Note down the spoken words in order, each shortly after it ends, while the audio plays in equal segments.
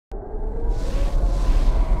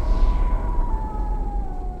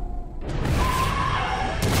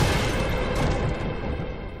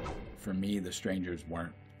for me, the strangers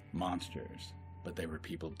weren't monsters, but they were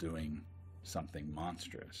people doing something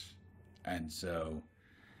monstrous. And so,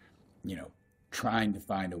 you know, trying to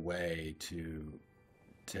find a way to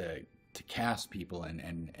cast people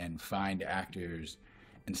and find actors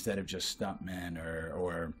instead of just stuntmen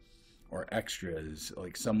or extras,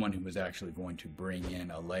 like someone who was actually going to bring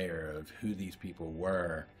in a layer of who these people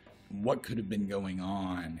were, what could have been going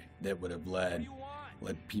on that would have led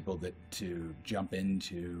people to jump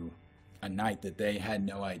into a night that they had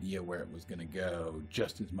no idea where it was going to go,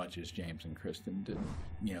 just as much as James and Kristen did.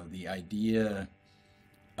 You know, the idea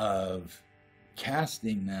of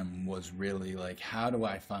casting them was really like, how do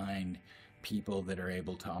I find people that are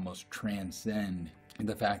able to almost transcend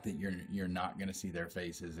the fact that you're not going to see their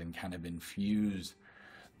faces, and kind of infuse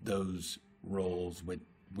those roles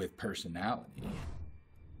with personality.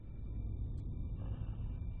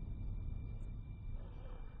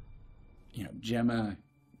 You know, Gemma,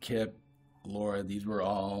 Kip, Laura, these were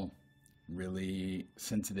all really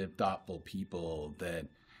sensitive, thoughtful people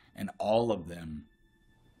and all of them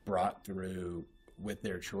brought through with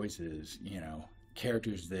their choices, you know,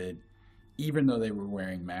 characters that, even though they were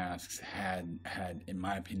wearing masks, had, in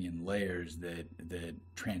my opinion, layers that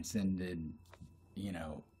transcended, you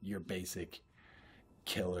know, your basic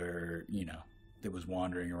killer, you know, that was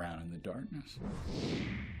wandering around in the darkness.